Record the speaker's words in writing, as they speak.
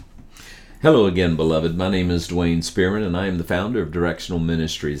Hello again, beloved. My name is Dwayne Spearman, and I am the founder of Directional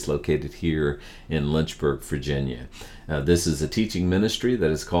Ministries located here in Lynchburg, Virginia. This is a teaching ministry that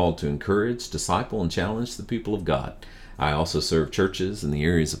is called to encourage, disciple, and challenge the people of God. I also serve churches in the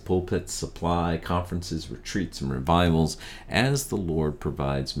areas of pulpits, supply, conferences, retreats, and revivals as the Lord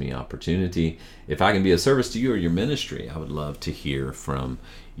provides me opportunity. If I can be of service to you or your ministry, I would love to hear from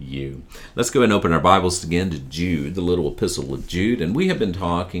you. Let's go ahead and open our Bibles again to Jude, the little epistle of Jude, and we have been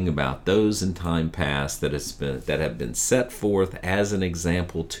talking about those in time past that have been set forth as an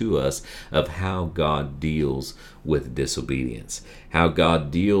example to us of how God deals with disobedience, how God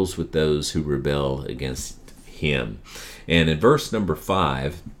deals with those who rebel against Him. And in verse number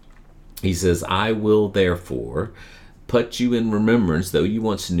 5, he says, I will therefore put you in remembrance, though you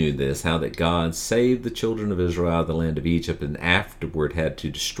once knew this, how that God saved the children of Israel out of the land of Egypt and afterward had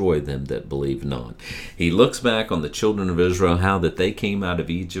to destroy them that believed not. He looks back on the children of Israel, how that they came out of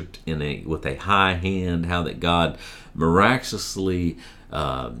Egypt with a high hand, how that God miraculously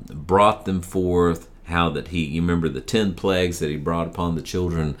brought them forth, how that you remember the 10 plagues that he brought upon the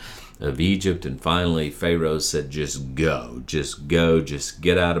children of Egypt, and finally Pharaoh said, just go, just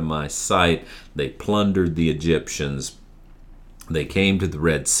get out of my sight. They plundered the Egyptians. They came to the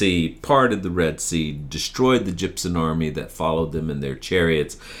Red Sea, parted the Red Sea, destroyed the Egyptian army that followed them in their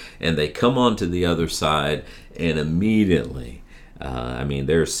chariots, and they come onto the other side, and immediately,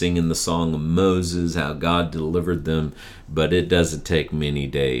 they're singing the song of Moses, how God delivered them, but it doesn't take many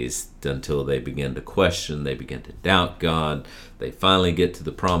days until they begin to question, they begin to doubt God. They finally get to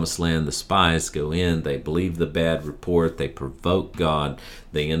the promised land, the spies go in, they believe the bad report, they provoke God,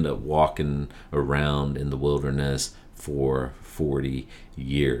 they end up walking around in the wilderness for 40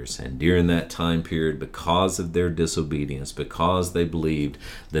 years. And during that time period, because of their disobedience, because they believed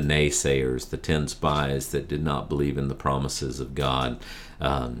the naysayers, the 10 spies that did not believe in the promises of God,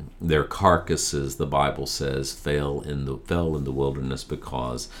 their carcasses, the Bible says, fell in the wilderness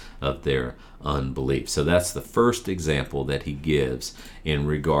because of their unbelief. So that's the first example that he gives in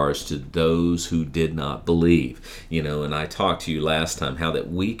regards to those who did not believe. And I talked to you last time how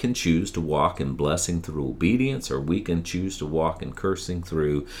that we can choose to walk in blessing through obedience, or we can choose to walk in cursing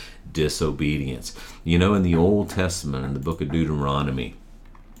through disobedience. In the Old Testament, in the book of Deuteronomy,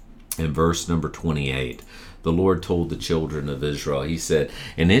 in verse number 28, the Lord told the children of Israel, he said,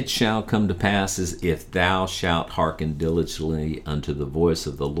 and it shall come to pass, as if thou shalt hearken diligently unto the voice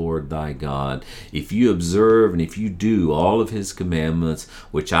of the Lord thy God, if you observe and if you do all of his commandments,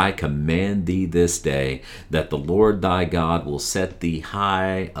 which I command thee this day, that the Lord thy God will set thee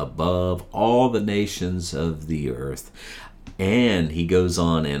high above all the nations of the earth. And he goes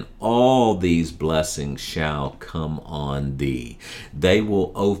on, and all these blessings shall come on thee. They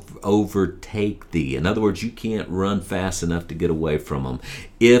will overtake thee. In other words, you can't run fast enough to get away from them,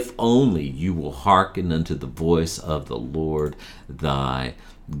 if only you will hearken unto the voice of the Lord thy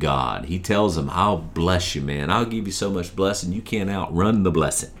God. He tells them, I'll bless you, man. I'll give you so much blessing, you can't outrun the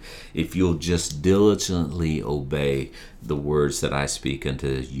blessing if you'll just diligently obey the words that I speak unto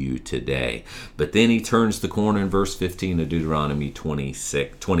you today. But then he turns the corner in verse 15 of Deuteronomy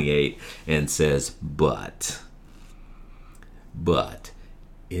 28 and says, But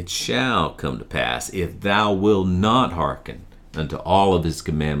it shall come to pass, if thou wilt not hearken unto all of his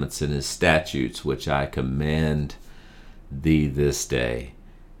commandments and his statutes, which I command thee this day,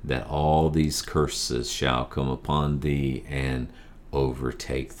 that all these curses shall come upon thee and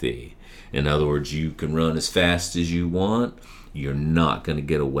overtake thee. In other words, you can run as fast as you want. You're not going to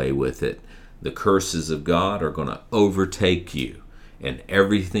get away with it. The curses of God are going to overtake you. And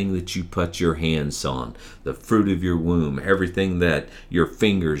everything that you put your hands on, the fruit of your womb, everything that your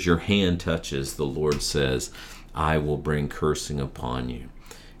fingers, your hand touches, the Lord says, I will bring cursing upon you.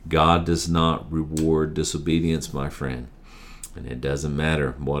 God does not reward disobedience, my friend. And it doesn't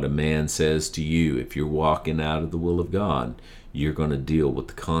matter what a man says to you. If you're walking out of the will of God, you're going to deal with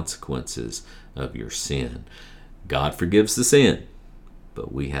the consequences of your sin. God forgives the sin,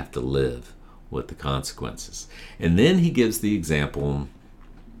 but we have to live with the consequences. And then he gives the example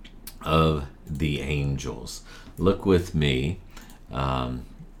of the angels. Look with me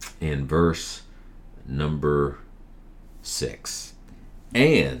in verse number 6.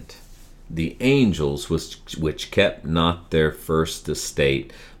 And the angels which kept not their first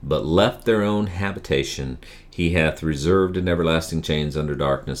estate, but left their own habitation, he hath reserved in everlasting chains under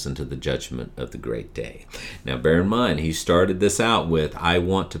darkness unto the judgment of the great day. Now bear in mind, he started this out with, I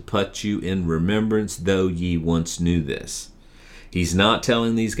want to put you in remembrance, though ye once knew this. He's not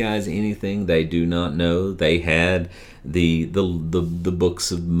telling these guys anything they do not know. They had the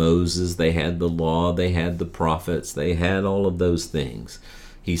books of Moses, they had the law, they had the prophets, they had all of those things.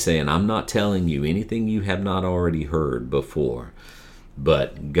 He's saying, I'm not telling you anything you have not already heard before.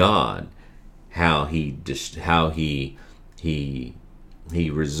 But God, how he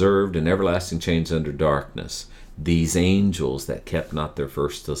reserved an everlasting change under darkness these angels that kept not their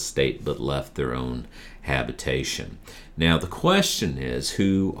first estate but left their own habitation. Now the question is,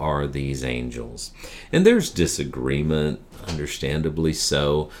 who are these angels? And there's disagreement, understandably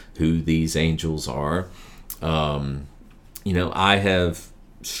so, who these angels are. I have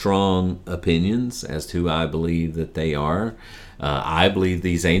strong opinions as to who I believe that they are. I believe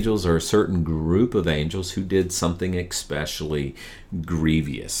these angels are a certain group of angels who did something especially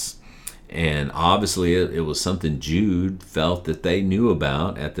grievous. And obviously it was something Jude felt that they knew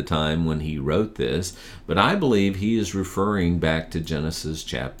about at the time when he wrote this. But I believe he is referring back to Genesis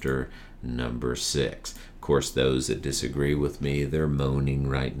chapter number 6. Of course, those that disagree with me, they're moaning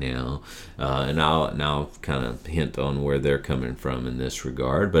right now. And I'll kind of hint on where they're coming from in this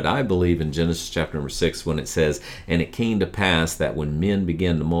regard. But I believe in Genesis chapter number 6 when it says, "And it came to pass that when men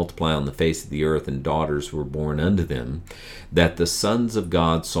began to multiply on the face of the earth and daughters were born unto them, that the sons of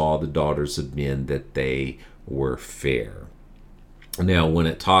God saw the daughters of men that they were fair." Now, when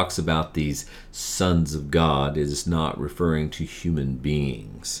it talks about these sons of God, it is not referring to human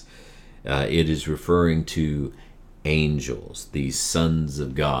beings. It is referring to angels, these sons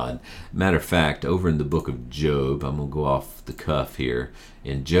of God. Matter of fact, over in the book of Job, I'm going to go off the cuff here.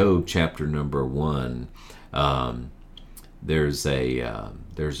 In Job chapter number 1, there's a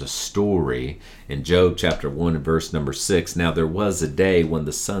story in Job chapter 1 and verse number 6. "Now there was a day when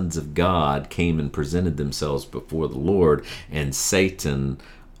the sons of God came and presented themselves before the Lord, and Satan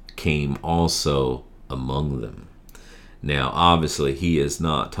came also among them." Now, obviously, he is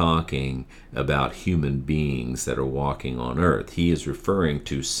not talking about human beings that are walking on earth. He is referring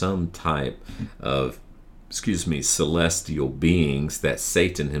to some type of, celestial beings that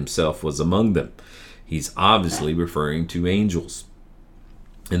Satan himself was among them. He's obviously referring to angels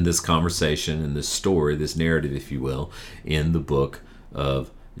in this conversation, in this story, this narrative, if you will, in the book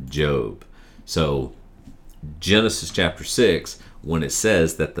of Job. So, Genesis chapter 6, when it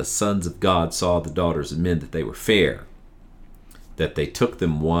says that the sons of God saw the daughters of men that they were fair, that they took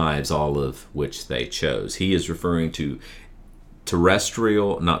them wives, all of which they chose. He is referring to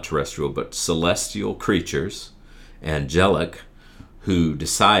celestial creatures, angelic, who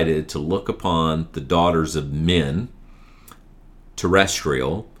decided to look upon the daughters of men,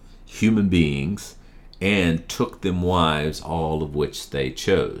 terrestrial, human beings, and took them wives, all of which they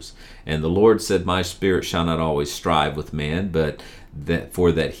chose. And the Lord said, "My spirit shall not always strive with man, but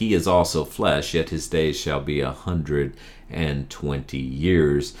that he is also flesh, yet his days shall be 120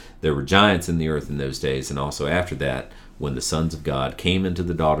 years. There were giants in the earth in those days, and also after that, when the sons of God came into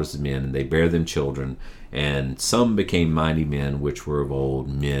the daughters of men, and they bare them children, and some became mighty men, which were of old,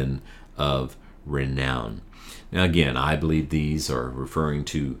 men of renown." Now again, I believe these are referring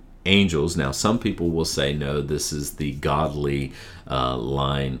to angels. Now some people will say, no, this is the godly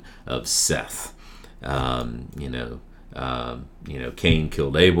line of Seth. Cain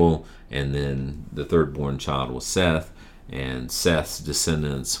killed Abel, and then the third-born child was Seth, and Seth's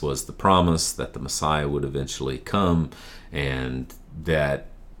descendants was the promise that the Messiah would eventually come, and that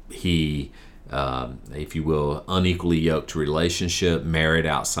he, if you will, unequally yoked relationship, married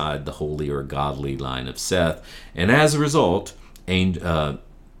outside the holy or godly line of Seth, and as a result,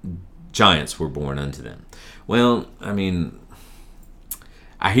 giants were born unto them. Well, I mean,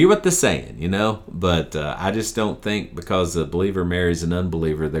 I hear what they're saying, but I just don't think because a believer marries an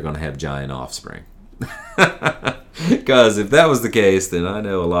unbeliever, they're going to have giant offspring. Because if that was the case, then I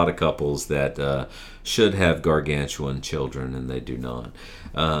know a lot of couples that should have gargantuan children, and they do not.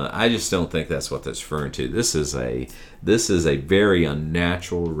 I just don't think that's what that's referring to. This is a very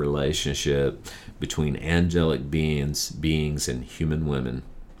unnatural relationship between angelic beings and human women,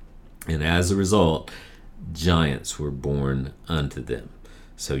 and as a result, giants were born unto them.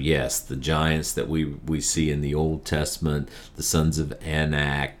 So yes, the giants that we see in the Old Testament, the sons of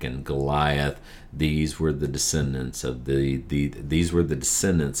Anak and Goliath, these were the descendants of these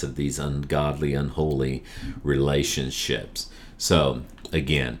ungodly, unholy relationships. So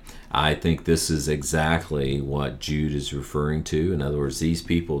again, I think this is exactly what Jude is referring to. In other words, these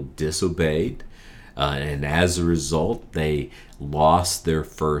people disobeyed, and as a result, they lost their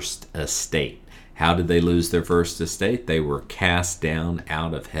first estate. How did they lose their first estate? They were cast down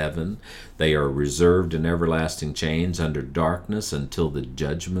out of heaven. They are reserved in everlasting chains under darkness until the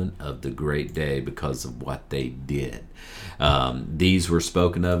judgment of the great day because of what they did. These were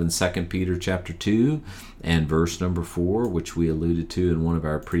spoken of in 2 Peter chapter 2 and verse number 4, which we alluded to in one of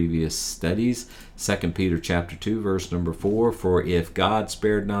our previous studies. 2 Peter chapter 2, verse number 4, for if God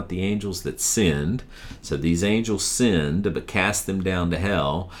spared not the angels that sinned, so these angels sinned, but cast them down to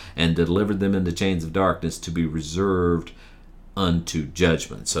hell, and delivered them into chains of darkness to be reserved unto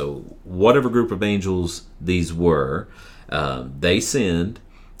judgment. So whatever group of angels these were, they sinned,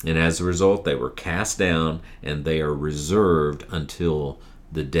 and as a result they were cast down, and they are reserved until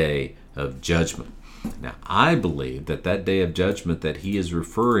the day of judgment. Now, I believe that that day of judgment that he is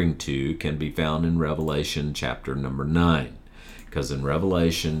referring to can be found in Revelation chapter number 9. Because in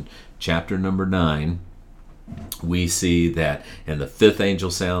Revelation chapter number 9, we see that, and the fifth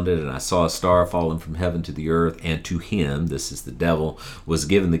angel sounded, and I saw a star falling from heaven to the earth, and to him, this is the devil, was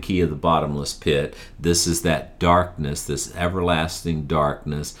given the key of the bottomless pit. This is that darkness, this everlasting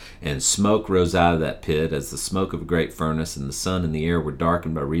darkness, and smoke rose out of that pit as the smoke of a great furnace, and the sun and the air were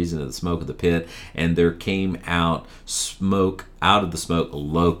darkened by reason of the smoke of the pit, and there came out smoke out of the smoke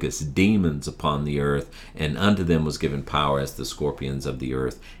locusts, demons upon the earth, and unto them was given power as the scorpions of the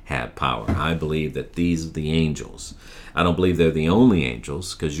earth had power. I believe that these are the angels. I don't believe they're the only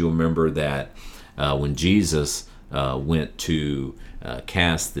angels, because you remember that when Jesus went to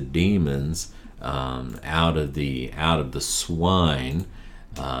cast the demons out of the swine,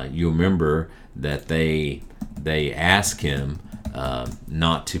 you remember that they asked him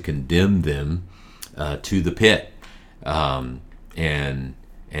not to condemn them to the pit.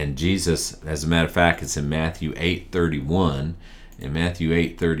 And Jesus, as a matter of fact, it's in Matthew 8:31. In Matthew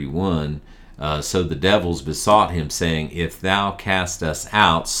 8:31, so the devils besought him, saying, if thou cast us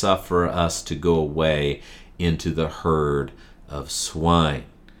out, suffer us to go away into the herd of swine.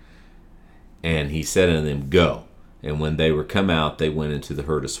 And he said unto them, go. And when they were come out, they went into the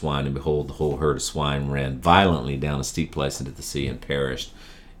herd of swine, and behold, the whole herd of swine ran violently down a steep place into the sea and perished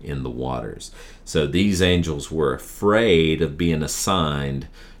in the waters. So these angels were afraid of being assigned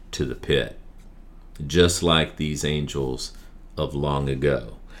to the pit, just like these angels of long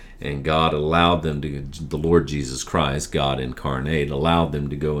ago. And God allowed them to, the Lord Jesus Christ, God incarnate, allowed them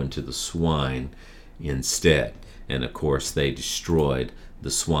to go into the swine instead. And of course, they destroyed the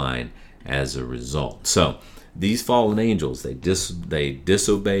swine as a result. So these fallen angels, they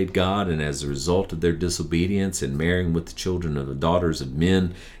disobeyed God, and as a result of their disobedience and marrying with the children of the daughters of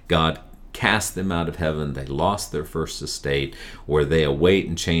men, God cast them out of heaven. They lost their first estate, where they await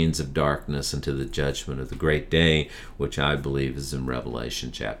in chains of darkness until the judgment of the great day, which I believe is in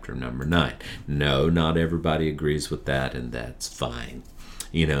Revelation chapter number 9. No, not everybody agrees with that, and that's fine.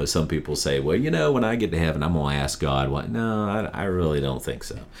 You know, some people say, well, when I get to heaven, I'm going to ask God what. No, I really don't think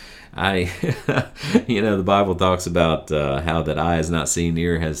so. The Bible talks about how that eye has not seen,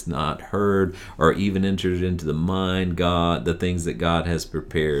 ear has not heard, or even entered into the mind God, the things that God has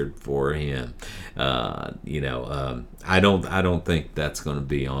prepared for him. I don't think that's going to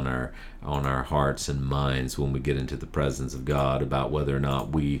be on our hearts and minds when we get into the presence of God, about whether or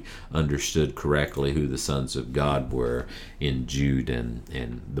not we understood correctly who the sons of God were in Jude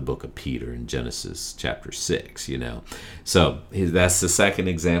and the book of Peter in Genesis chapter 6. So that's the second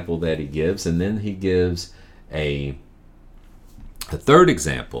example that he gives, and then he gives a third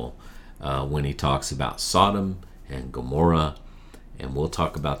example when he talks about Sodom and Gomorrah. And we'll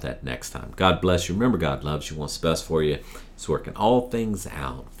talk about that next time. God bless you. Remember, God loves you, wants the best for you. He's working all things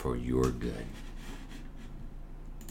out for your good.